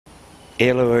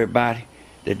Hello everybody.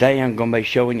 Today I'm going to be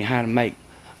showing you how to make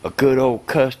a good old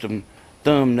custom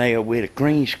thumbnail with a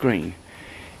green screen.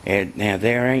 And now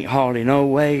there ain't hardly no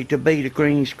way to beat a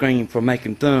green screen for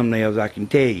making thumbnails, I can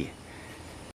tell you.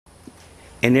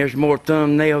 And there's more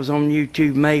thumbnails on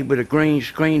YouTube made with a green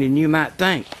screen than you might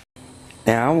think.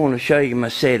 Now I want to show you my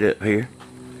setup here.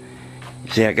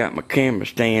 See, I got my camera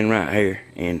stand right here,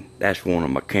 and that's one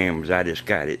of my cameras. I just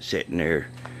got it sitting there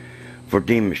for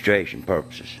demonstration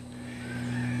purposes.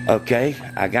 Okay,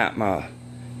 I got my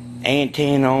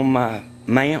antenna on my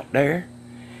mount there,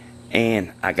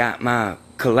 and I got my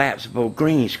collapsible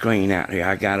green screen out here.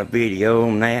 I got a video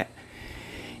on that,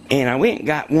 and I went and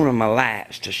got one of my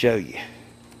lights to show you.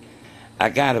 I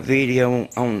got a video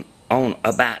on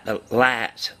about the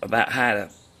lights, about how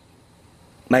to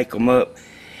make them up,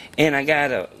 and I got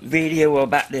a video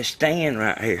about this stand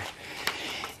right here.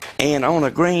 And on a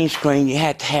green screen, you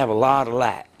have to have a lot of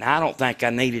light. Now, I don't think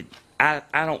I needed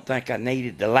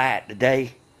the light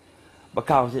today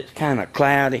because it's kind of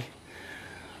cloudy.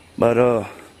 But alright,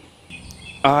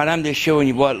 I'm just showing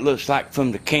you what it looks like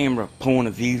from the camera point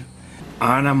of view.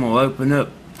 Alright, I'm gonna open up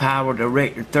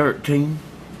PowerDirector 13.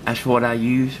 That's what I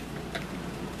use.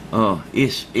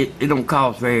 It don't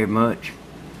cost very much.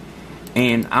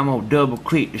 And I'm gonna double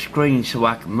click the screen so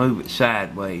I can move it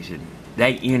sideways. And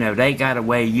they got a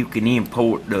way you can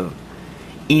import the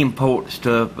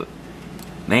stuff, but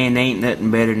man, there ain't nothing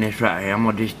better than this right here. I'm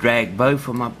gonna just drag both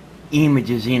of my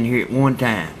images in here at one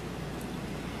time,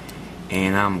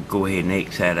 and I'm gonna go ahead and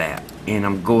X that out, and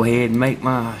I'm gonna go ahead and make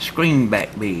my screen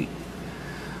back big.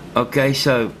 Okay,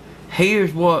 so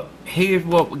here's what we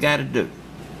gotta do.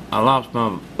 I lost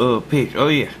my picture. Oh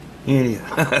yeah, here it is.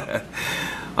 Alright,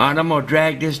 I'm gonna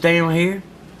drag this down here,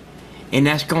 and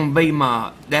that's gonna be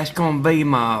my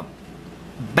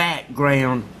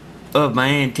background of my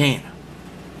antenna.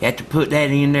 You have to put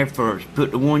that in there first. Put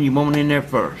the one you want in there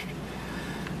first.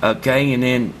 Okay, and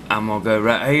then I'm gonna go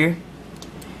right here,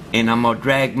 and I'm gonna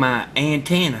drag my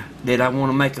antenna that I want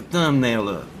to make a thumbnail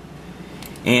of.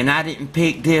 And I didn't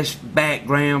pick this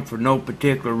background for no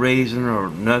particular reason or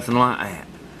nothing like that.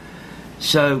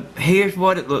 So here's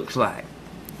what it looks like.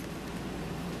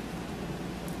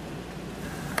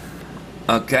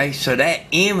 Okay, so that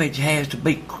image has to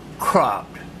be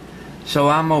cropped. So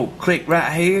I'm going to click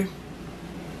right here,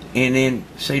 and then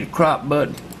see the crop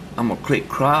button. I'm going to click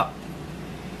crop,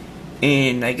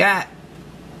 and they got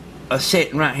a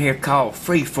setting right here called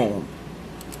freeform.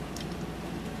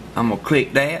 I'm going to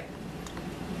click that,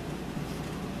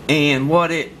 and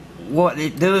what it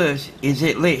does is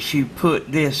it lets you put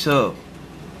this up.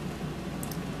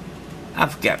 I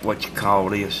forgot what you call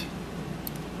this.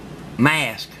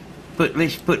 Mask.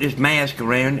 Let's put this mask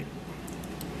around it,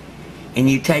 and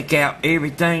you take out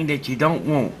everything that you don't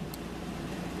want.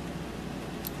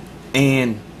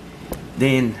 And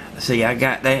then, see, I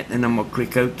got that, and I'm going to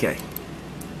click OK.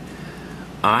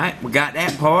 Alright, we got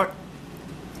that part.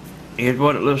 Here's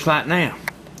what it looks like now.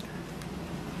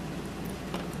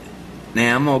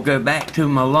 Now, I'm going to go back to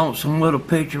my lonesome little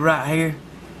picture right here,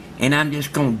 and I'm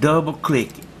just going to double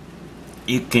click it.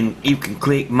 You can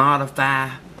click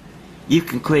modify. You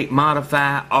can click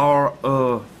modify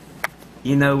or,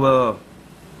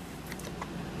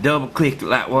 double click it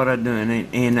like what I'm doing.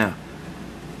 And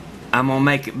I'm going to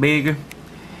make it bigger,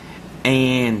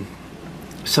 and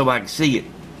so I can see it.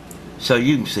 So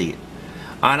you can see it.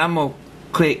 Alright, I'm going to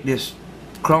click this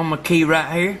chroma key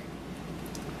right here.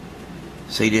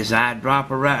 See this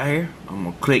eyedropper right here? I'm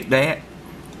going to click that.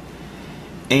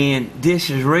 And this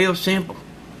is real simple.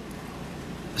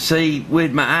 See,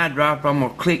 with my eyedropper, I'm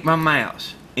going to click my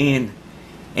mouse, and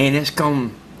it's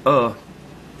going to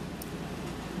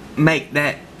make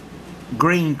that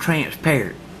green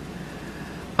transparent.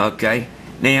 Okay,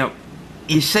 now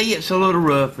you see it's a little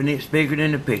rough and it's bigger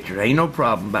than the picture. Ain't no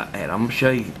problem about that. I'm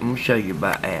gonna show you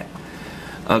about that.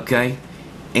 Okay,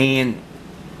 and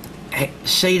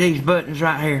see these buttons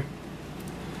right here?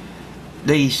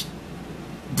 This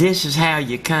is how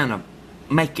you kind of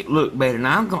make it look better.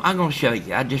 Now I'm gonna show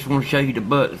you. I just want to show you the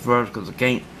buttons first, because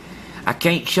I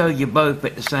can't show you both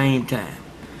at the same time.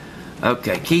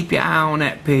 Okay, keep your eye on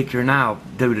that picture, and I'll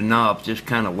do the knobs just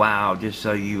kind of wild, just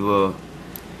so you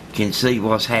can see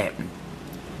what's happening.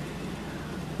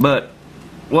 But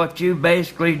what you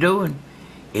basically doing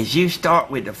is you start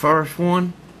with the first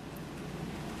one,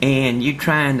 and you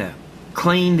trying to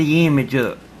clean the image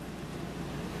up.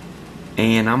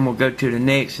 And I'm gonna go to the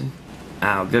next one.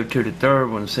 I'll go to the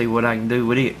third one and see what I can do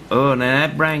with it. Oh, now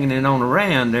that's bringing it on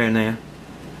around there now.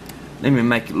 Let me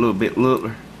make it a little bit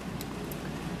littler.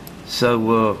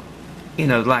 So,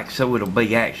 like so it'll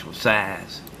be actual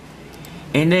size.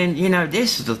 And then, you know,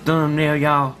 this is the thumbnail,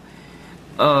 y'all.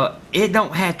 It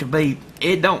don't have to be,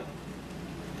 it don't,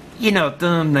 you know,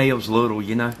 thumbnail's little,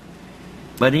 you know.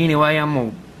 But anyway, I'm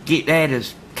gonna get that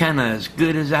as kind of as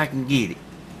good as I can get it.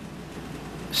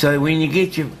 So when you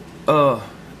get your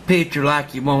picture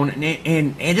like you want it,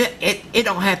 and it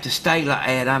don't have to stay like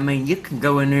that. I mean, you can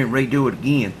go in there and redo it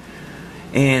again.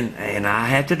 And I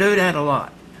have to do that a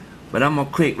lot. But I'm gonna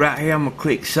click right here, I'm gonna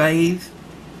click save.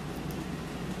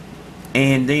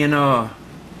 And then I'm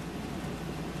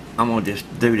gonna just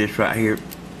do this right here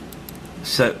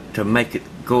so to make it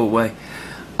go away.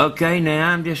 Okay, now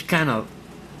I'm just kind of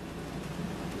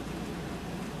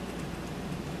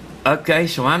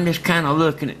so I'm just kind of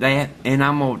looking at that, and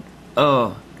I'm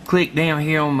gonna click down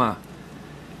here on my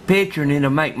picture, and it'll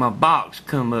make my box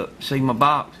come up. See my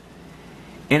box?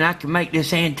 And I can make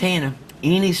this antenna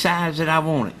any size that I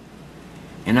want it.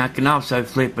 And I can also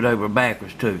flip it over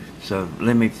backwards too. So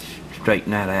let me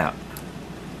straighten that out.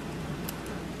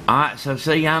 Alright, so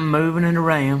see, I'm moving it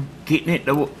around, getting it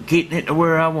to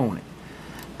where I want it.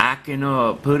 I can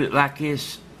put it like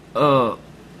this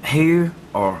here,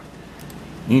 or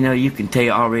you know, you can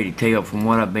already tell from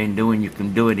what I've been doing, you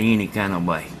can do it any kind of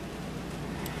way.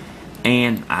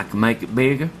 And I can make it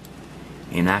bigger,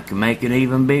 and I can make it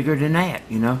even bigger than that,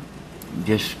 you know.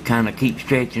 Just kind of keep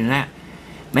stretching it out.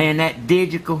 Man, that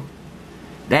digital,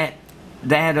 that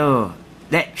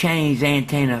change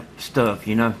antenna stuff,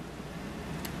 you know.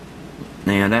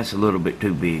 Now that's a little bit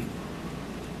too big.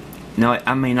 No,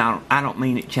 I mean, I don't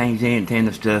mean it changed the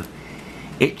antenna stuff.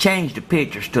 It changed the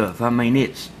picture stuff. I mean,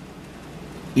 it's,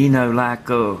 you know, like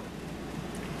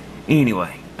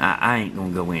anyway, I ain't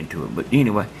gonna go into it, but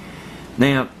anyway,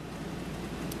 now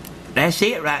that's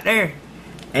it right there.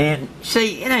 And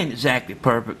see, it ain't exactly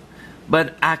perfect,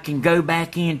 but I can go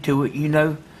back into it, you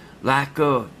know, like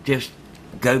just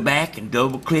go back and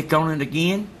double click on it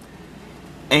again,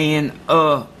 and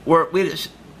work with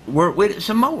it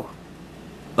some more.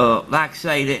 Like I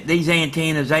say, that these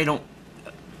antennas, they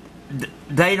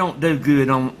don't do good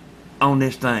on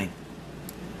this thing.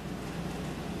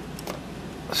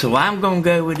 So I'm gonna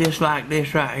go with this like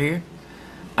this right here.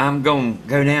 I'm gonna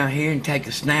go down here and take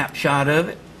a snapshot of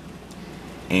it,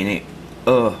 and it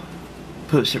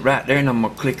puts it right there, and I'm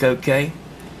gonna click OK.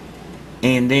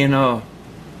 And then I'm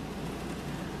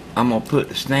gonna put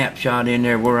the snapshot in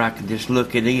there where I can just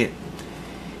look at it,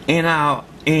 and I'm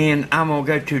gonna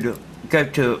go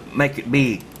to make it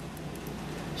big,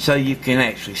 so you can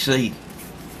actually see,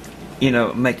 you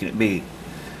know, making it big.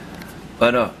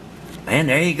 But and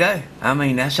there you go. I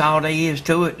mean, that's all there is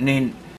to it. And then